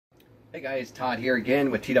Hey guys, Todd here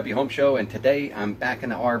again with TW Home Show, and today I'm back in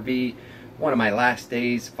the RV. One of my last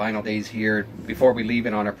days, final days here before we leave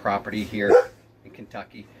it on our property here in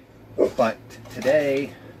Kentucky. But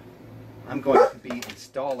today I'm going to be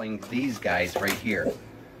installing these guys right here.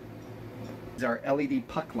 These are LED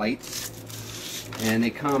puck lights, and they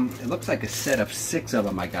come, it looks like a set of 6 of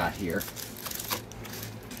them I got here.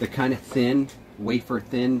 They're kind of thin, wafer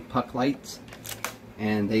thin puck lights,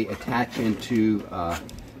 and they attach into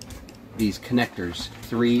these connectors,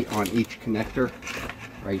 3 on each connector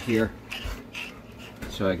right here.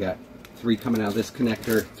 So I got 3 coming out of this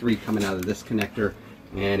connector, 3 coming out of this connector,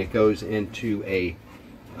 and it goes into a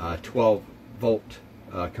 12 volt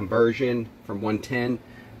conversion from 110.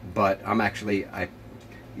 But I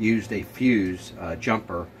used a fuse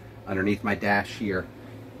jumper underneath my dash here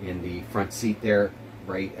in the front seat there,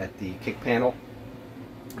 right at the kick panel,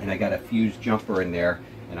 and I got a fuse jumper in there,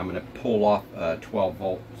 and I'm going to pull off 12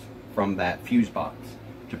 volts from that fuse box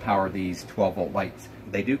to power these 12 volt lights.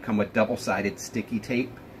 They do come with double-sided sticky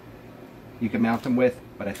tape you can mount them with,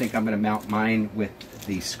 but I think I'm going to mount mine with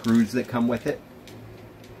the screws that come with it.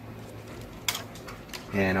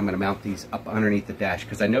 And I'm going to mount these up underneath the dash,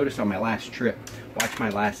 because I noticed on my last trip, watch my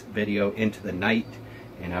last video, into the night,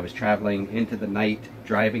 and I was traveling into the night,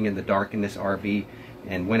 driving in the dark in this RV,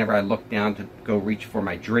 and whenever I looked down to go reach for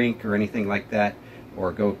my drink or anything like that,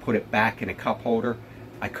 or go put it back in a cup holder,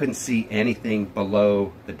 I couldn't see anything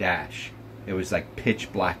below the dash. It was like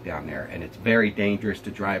pitch black down there, and it's very dangerous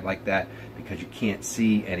to drive like that because you can't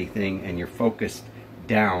see anything and you're focused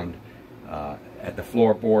down at the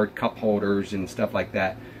floorboard, cup holders and stuff like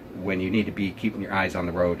that, when you need to be keeping your eyes on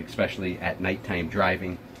the road, especially at nighttime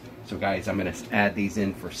driving. So guys, I'm going to add these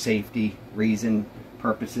in for safety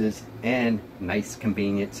purposes and nice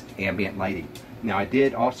convenience ambient lighting. Now I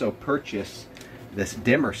did also purchase this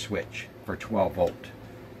dimmer switch for 12 volt,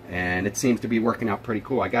 and it seems to be working out pretty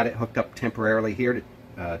cool. I got it hooked up temporarily here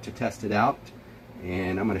to test it out,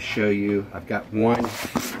 and I'm going to show you. I've got one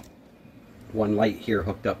light here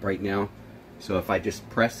hooked up right now, so if I just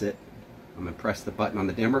press it, I'm going to press the button on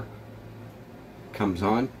the dimmer, comes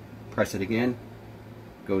on, press it again,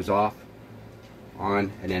 goes off,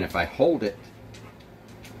 on, and then if I hold it,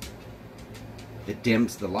 it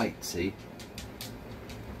dims the light, see?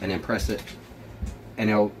 And then press it, and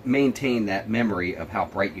it'll maintain that memory of how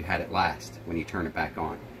bright you had it last when you turn it back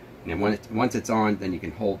on. And then once it's on, then you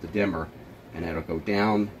can hold the dimmer, and it'll go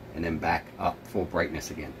down and then back up full brightness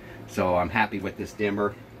again. So I'm happy with this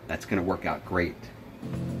dimmer. That's going to work out great.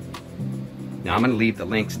 Now I'm going to leave the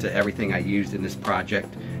links to everything I used in this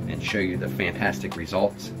project and show you the fantastic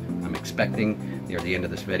results I'm expecting near the end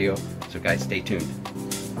of this video. So guys, stay tuned.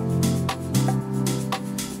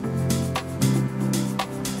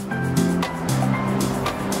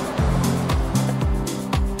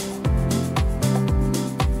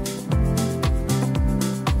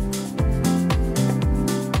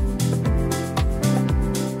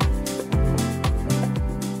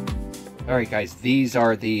 Alright guys, these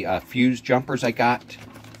are the fuse jumpers I got.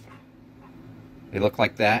 They look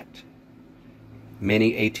like that.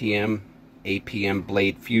 Mini APM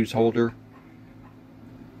blade fuse holder.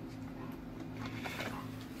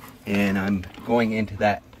 And I'm going into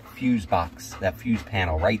that fuse box, that fuse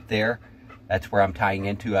panel right there. That's where I'm tying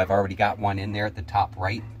into. I've already got one in there at the top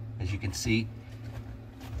right, as you can see,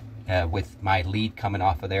 with my lead coming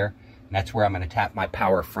off of there. And that's where I'm going to tap my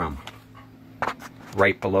power from,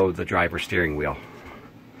 right below the driver's steering wheel.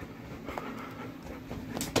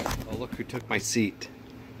 Oh, look who took my seat.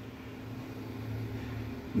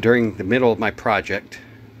 During the middle of my project,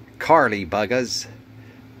 Carly Buggas,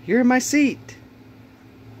 you're in my seat.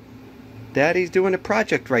 Daddy's doing a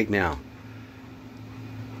project right now.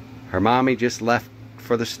 Her mommy just left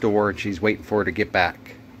for the store and she's waiting for her to get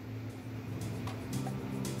back.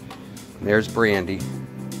 And there's Brandy,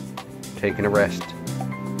 taking a rest.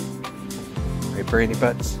 Right, Brandy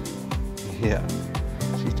Butts? Yeah,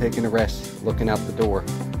 she's taking a rest, looking out the door.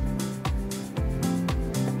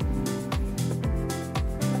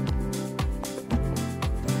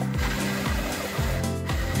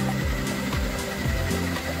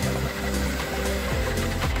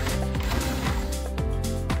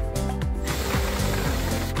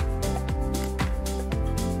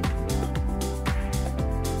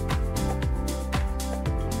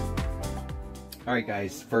 Alright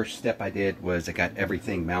guys, first step I did was I got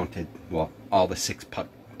everything mounted, well, all the 6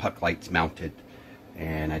 puck lights mounted,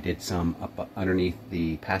 and I did some up underneath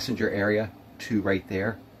the passenger area, 2 right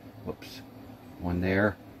there, whoops, 1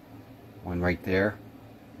 there, 1 right there.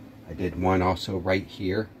 I did 1 also right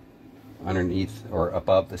here, underneath or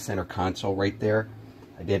above the center console right there.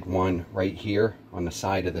 I did one right here on the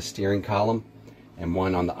side of the steering column and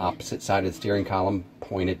one on the opposite side of the steering column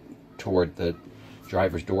pointed toward the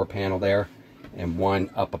driver's door panel there, and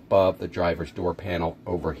one up above the driver's door panel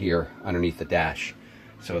over here underneath the dash.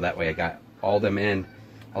 So that way I got all them in.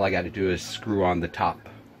 All I got to do is screw on the top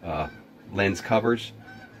lens covers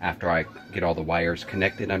after I get all the wires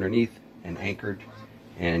connected underneath and anchored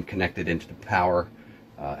and connected into the power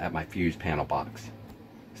at my fuse panel box.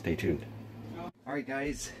 Stay tuned. Alright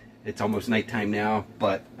guys, it's almost nighttime now,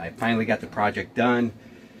 but I finally got the project done.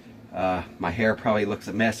 My hair probably looks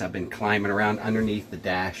a mess. I've been climbing around underneath the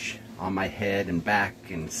dash on my head and back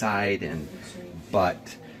and side,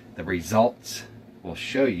 but the results will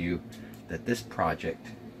show you that this project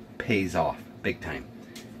pays off big time.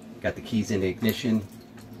 Got the keys into ignition.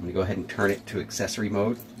 I'm going to go ahead and turn it to accessory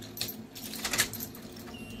mode.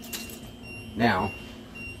 Now,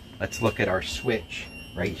 let's look at our switch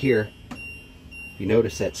right here. You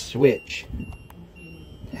notice that switch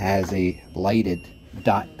has a lighted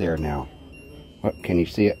dot there now. Oh, can you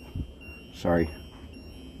see it? Sorry.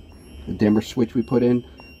 The dimmer switch we put in,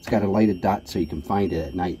 it's got a lighted dot so you can find it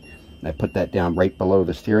at night. And I put that down right below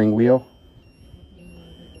the steering wheel.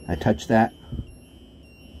 I touch that.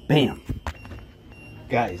 Bam!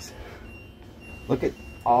 Guys, look at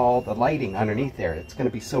all the lighting underneath there. It's going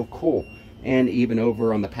to be so cool. And even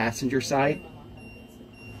over on the passenger side,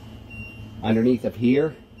 underneath of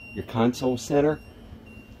here, your console center,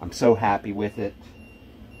 I'm so happy with it.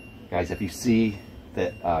 Guys, if you see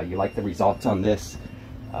that you like the results on this,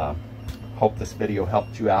 hope this video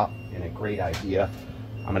helped you out in a great idea.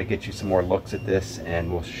 I'm going to get you some more looks at this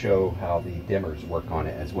and we'll show how the dimmers work on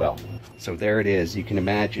it as well. So there it is. You can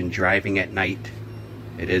imagine driving at night.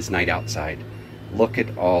 It is night outside. Look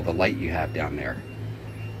at all the light you have down there.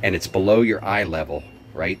 And it's below your eye level,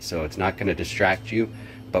 right? So it's not going to distract you.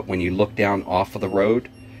 But when you look down off of the road,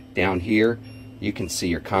 down here, you can see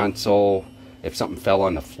your console. If something fell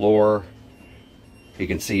on the floor, you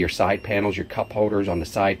can see your side panels, your cup holders on the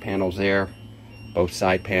side panels there, both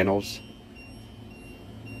side panels.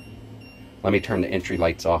 Let me turn the entry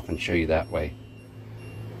lights off and show you that way.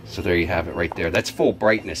 So there you have it right there. That's full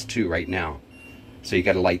brightness too right now. So you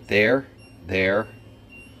got a light there, there,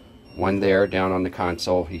 one there down on the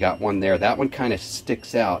console. You got one there. That one kind of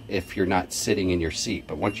sticks out if you're not sitting in your seat.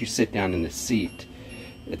 But once you sit down in the seat,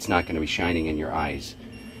 it's not going to be shining in your eyes.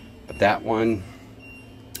 But that one,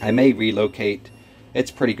 I may relocate.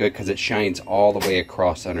 It's pretty good because it shines all the way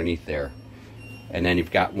across underneath there. And then you've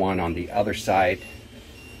got one on the other side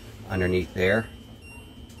underneath there,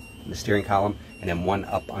 the steering column, and then one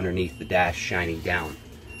up underneath the dash shining down.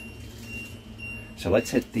 So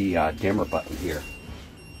let's hit the dimmer button here.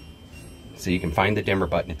 So you can find the dimmer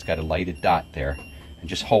button. It's got a lighted dot there, and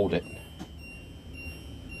just hold it.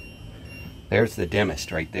 There's the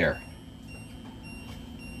dimmest right there.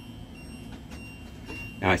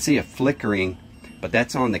 Now I see a flickering, but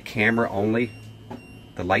that's on the camera only.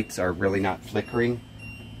 The lights are really not flickering.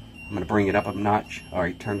 I'm going to bring it up a notch.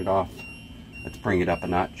 Alright, turn it off. Let's bring it up a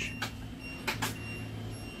notch.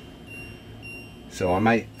 So on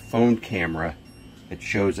my phone camera, it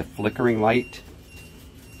shows a flickering light,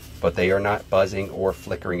 but they are not buzzing or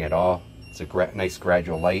flickering at all. It's a nice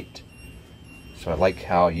gradual light. So I like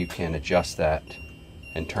how you can adjust that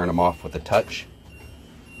and turn them off with a touch.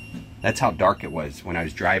 That's how dark it was when I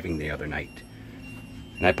was driving the other night.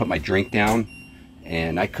 And I put my drink down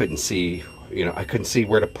and I couldn't see, I couldn't see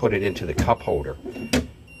where to put it into the cup holder.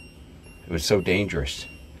 It was so dangerous.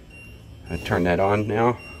 I turn that on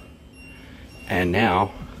now. And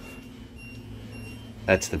now,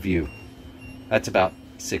 that's the view. That's about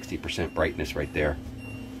 60% brightness right there.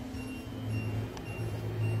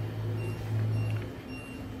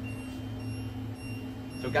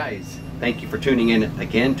 So guys, thank you for tuning in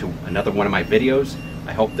again to another one of my videos.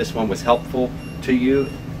 I hope this one was helpful to you.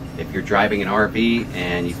 If you're driving an RV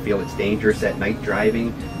and you feel it's dangerous at night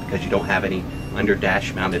driving because you don't have any under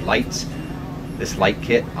dash mounted lights, this light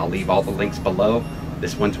kit, I'll leave all the links below.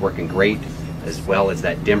 This one's working great, as well as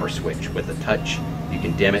that dimmer switch. With a touch, you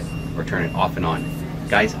can dim it or turn it off and on.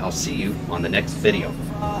 Guys, I'll see you on the next video.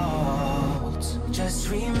 Just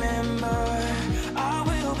remember, I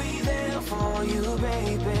will be there for you,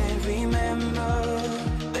 baby. Remember,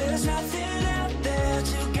 there's nothing out there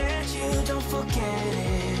to get you. Don't forget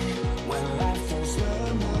it. When life feels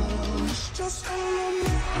lemons, just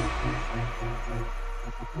remember.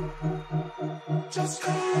 Just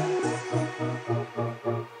remember.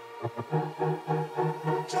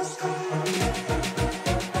 Just remember.